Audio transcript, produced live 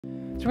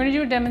So we're gonna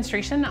do a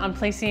demonstration on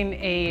placing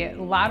a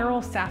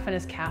lateral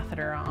saphenous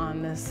catheter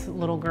on this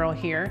little girl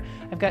here.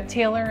 I've got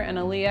Taylor and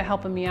Aaliyah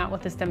helping me out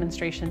with this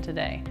demonstration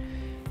today.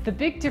 The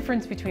big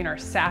difference between our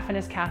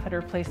saphenous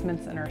catheter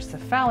placements and our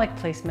cephalic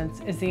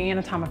placements is the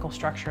anatomical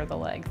structure of the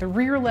leg. The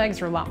rear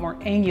legs are a lot more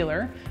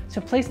angular, so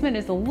placement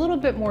is a little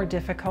bit more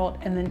difficult,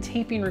 and then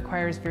taping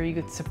requires very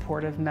good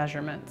supportive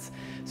measurements.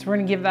 So we're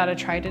gonna give that a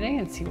try today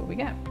and see what we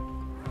get.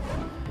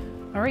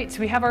 All right, so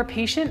we have our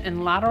patient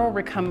in lateral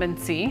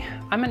recumbency.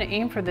 I'm gonna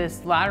aim for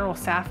this lateral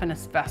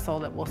saphenous vessel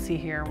that we'll see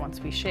here once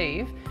we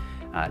shave.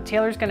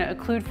 Taylor's gonna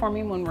occlude for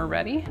me when we're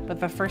ready,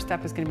 but the first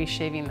step is gonna be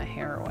shaving the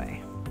hair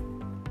away.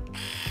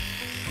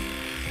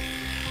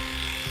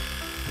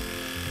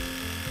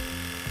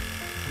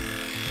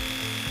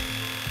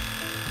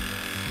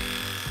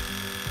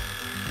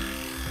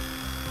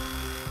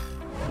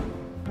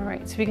 All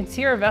right, so we can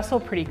see our vessel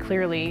pretty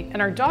clearly.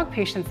 In our dog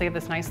patients, they have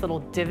this nice little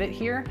divot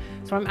here.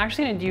 So what I'm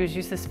actually gonna do is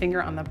use this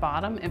finger on the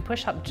bottom and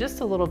push up just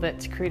a little bit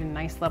to create a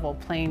nice level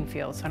playing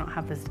field so I don't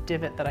have this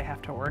divot that I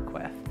have to work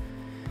with.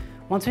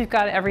 Once we've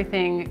got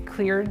everything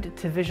cleared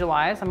to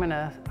visualize, I'm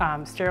gonna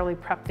sterilely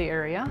prep the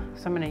area.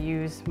 So I'm gonna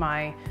use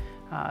my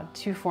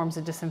 2 forms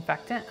of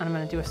disinfectant, and I'm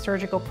gonna do a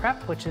surgical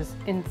prep, which is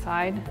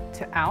inside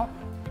to out,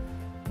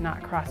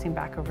 not crossing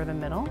back over the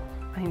middle.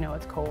 I know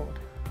it's cold.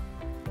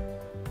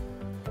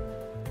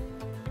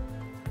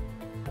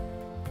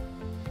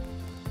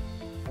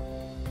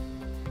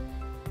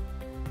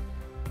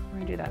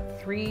 Do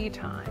that 3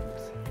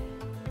 times.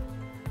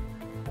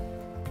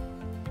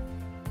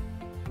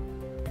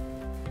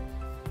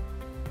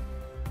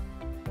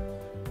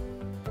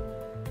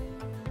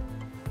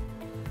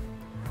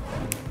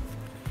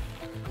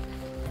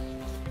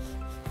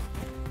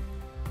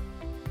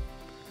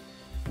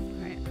 All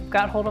right, I've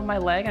got hold of my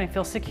leg and I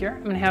feel secure.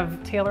 I'm gonna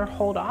have Taylor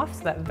hold off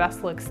so that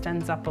vessel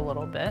extends up a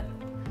little bit.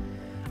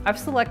 I've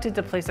selected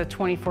to place a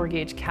 24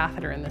 gauge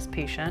catheter in this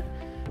patient.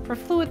 For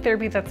fluid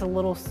therapy, that's a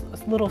little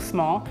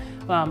small,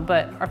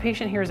 but our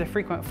patient here is a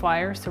frequent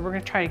flyer, so we're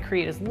gonna try to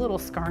create as little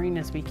scarring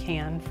as we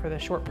can for the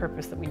short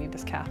purpose that we need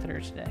this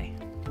catheter today.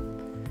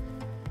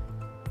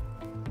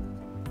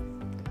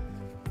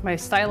 My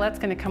stylet's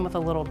gonna come with a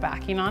little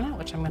backing on it,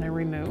 which I'm gonna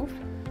remove.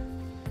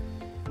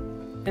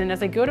 And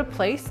as I go to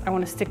place, I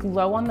wanna stick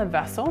low on the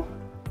vessel,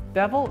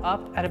 bevel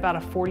up at about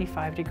a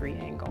 45-degree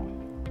angle.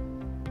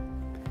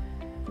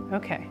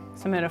 Okay,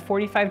 so I'm at a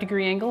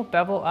 45-degree angle,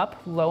 bevel up,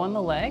 low on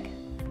the leg.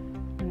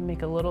 I'm gonna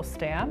make a little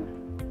stab.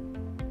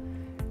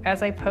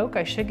 As I poke,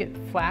 I should get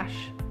flash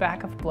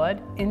back of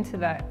blood into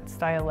that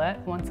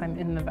stylet once I'm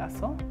in the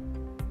vessel.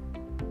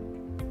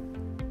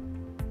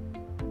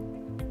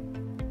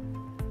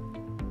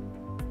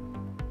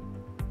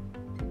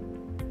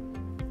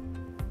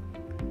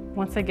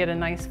 Once I get a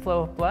nice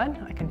flow of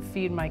blood, I can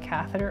feed my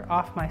catheter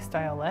off my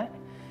stylet.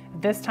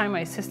 At this time,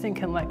 my assistant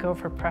can let go of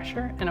her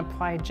pressure and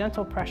apply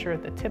gentle pressure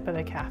at the tip of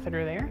the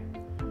catheter there.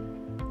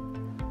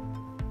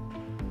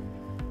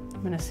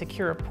 I'm going to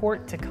secure a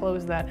port to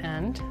close that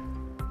end.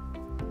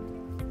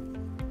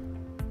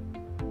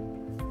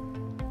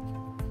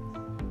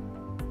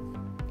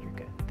 You're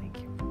good, thank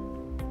you.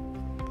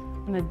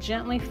 I'm going to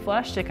gently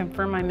flush to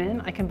confirm I'm in.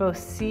 I can both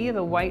see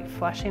the white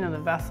flushing of the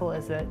vessel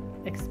as it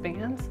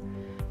expands.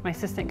 My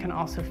assistant can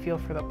also feel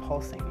for the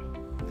pulsing.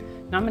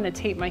 Now I'm going to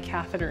tape my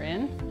catheter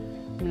in.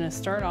 I'm going to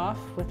start off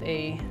with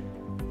a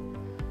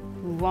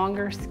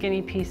longer,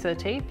 skinny piece of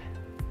tape,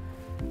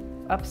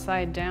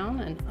 upside down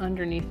and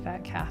underneath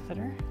that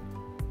catheter.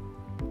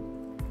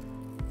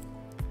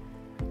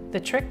 The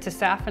trick to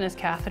saphenous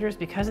catheters,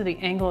 because of the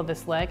angle of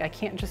this leg, I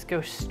can't just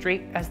go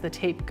straight as the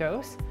tape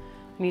goes.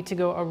 I need to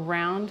go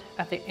around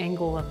at the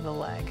angle of the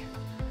leg.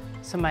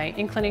 So my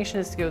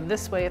inclination is to go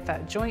this way at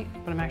that joint,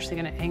 but I'm actually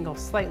going to angle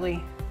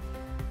slightly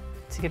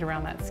to get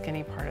around that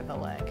skinny part of the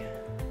leg.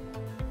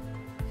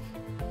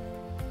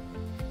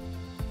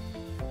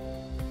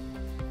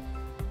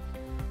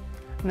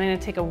 I'm then going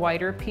to take a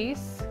wider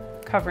piece,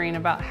 covering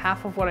about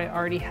half of what I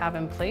already have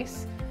in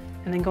place,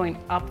 and then going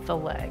up the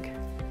leg.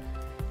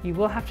 You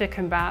will have to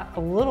combat a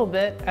little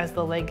bit as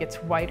the leg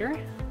gets wider.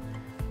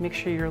 Make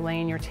sure you're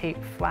laying your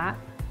tape flat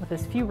with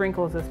as few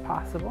wrinkles as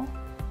possible.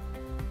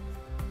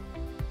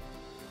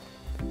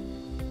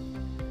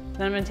 Then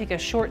I'm going to take a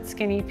short,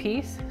 skinny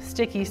piece,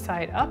 sticky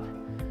side up,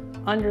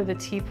 under the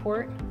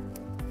T-port,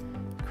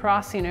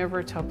 crossing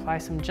over to apply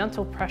some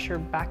gentle pressure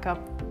back up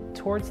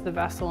towards the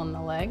vessel in the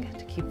leg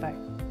to keep that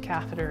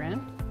catheter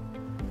in.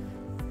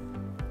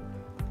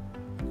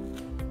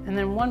 And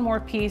then one more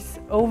piece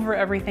over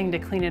everything to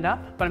clean it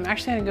up, but I'm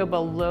actually going to go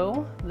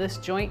below this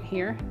joint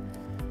here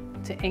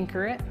to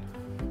anchor it,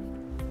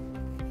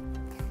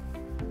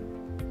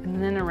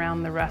 and then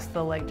around the rest of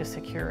the leg to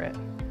secure it.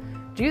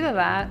 Due to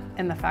that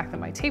and the fact that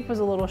my tape was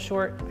a little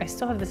short, I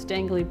still have this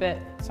dangly bit,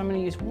 so I'm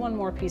going to use one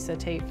more piece of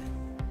tape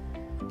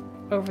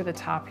over the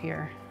top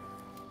here,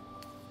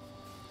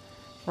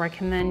 where I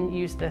can then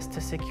use this to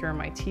secure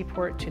my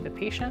T-port to the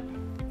patient.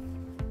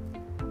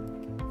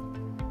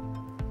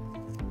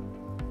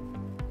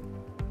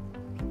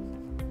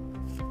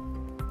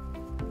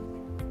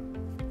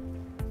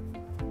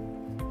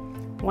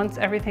 Once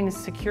everything's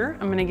secure,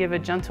 I'm gonna give a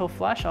gentle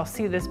flush. I'll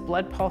see this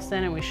blood pulse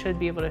in and we should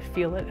be able to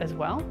feel it as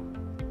well.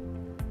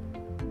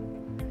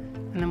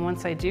 And then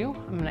once I do,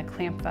 I'm gonna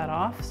clamp that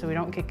off so we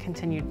don't get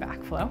continued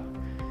backflow,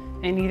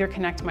 and either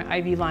connect my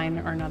IV line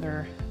or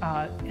another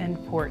end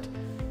port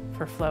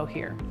for flow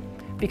here.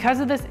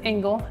 Because of this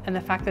angle and the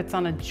fact that it's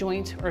on a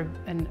joint or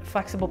a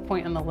flexible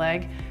point on the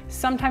leg,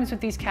 sometimes with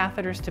these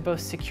catheters, to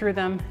both secure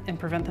them and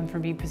prevent them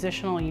from being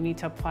positional, you need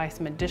to apply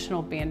some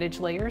additional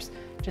bandage layers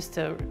just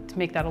to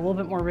make that a little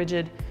bit more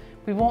rigid.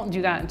 We won't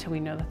do that until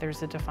we know that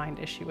there's a defined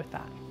issue with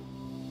that.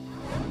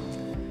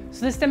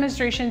 So this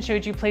demonstration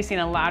showed you placing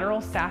a lateral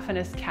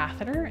saphenous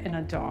catheter in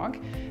a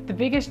dog. The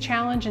biggest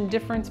challenge and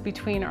difference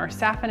between our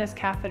saphenous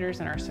catheters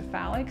and our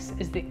cephalics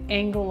is the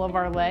angle of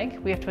our leg.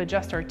 We have to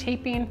adjust our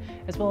taping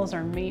as well as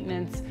our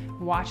maintenance,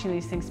 watching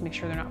these things to make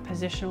sure they're not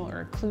positional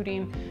or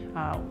occluding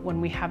when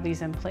we have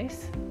these in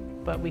place.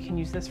 But we can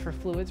use this for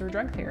fluids or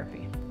drug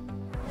therapy.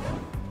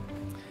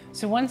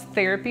 So once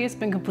therapy has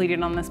been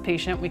completed on this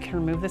patient, we can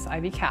remove this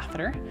IV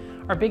catheter.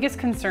 Our biggest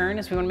concern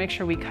is we want to make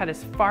sure we cut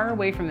as far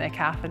away from the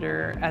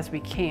catheter as we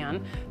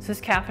can. So this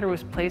catheter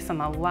was placed on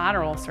the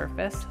lateral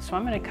surface, so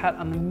I'm going to cut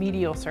on the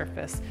medial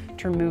surface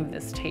to remove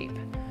this tape.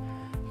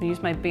 I'm going to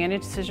use my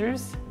bandage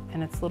scissors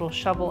and its little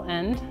shovel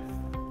end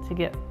to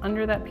get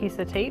under that piece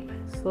of tape,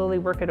 slowly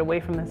work it away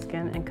from the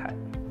skin and cut.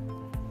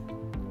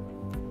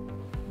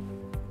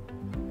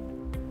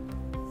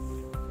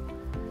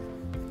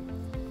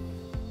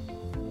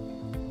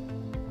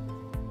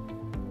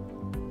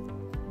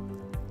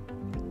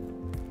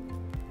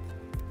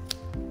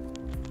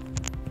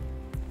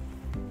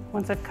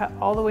 Once I've cut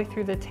all the way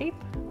through the tape,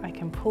 I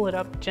can pull it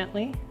up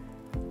gently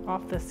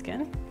off the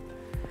skin.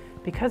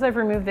 Because I've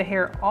removed the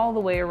hair all the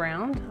way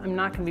around, I'm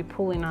not going to be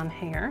pulling on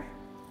hair.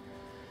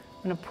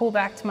 I'm going to pull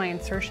back to my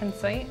insertion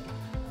site,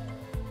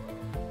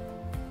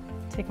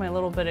 take my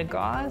little bit of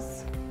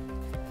gauze,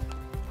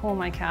 pull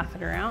my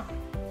catheter out.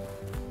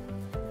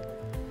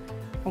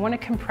 I want a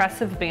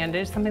compressive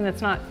bandage, something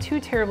that's not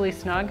too terribly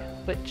snug,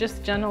 but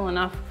just gentle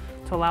enough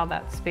to allow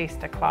that space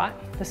to clot.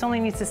 This only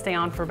needs to stay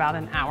on for about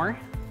an hour.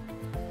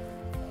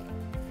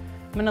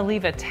 I'm going to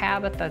leave a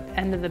tab at the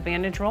end of the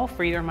bandage roll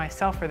for either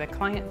myself or the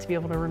client to be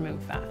able to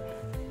remove that.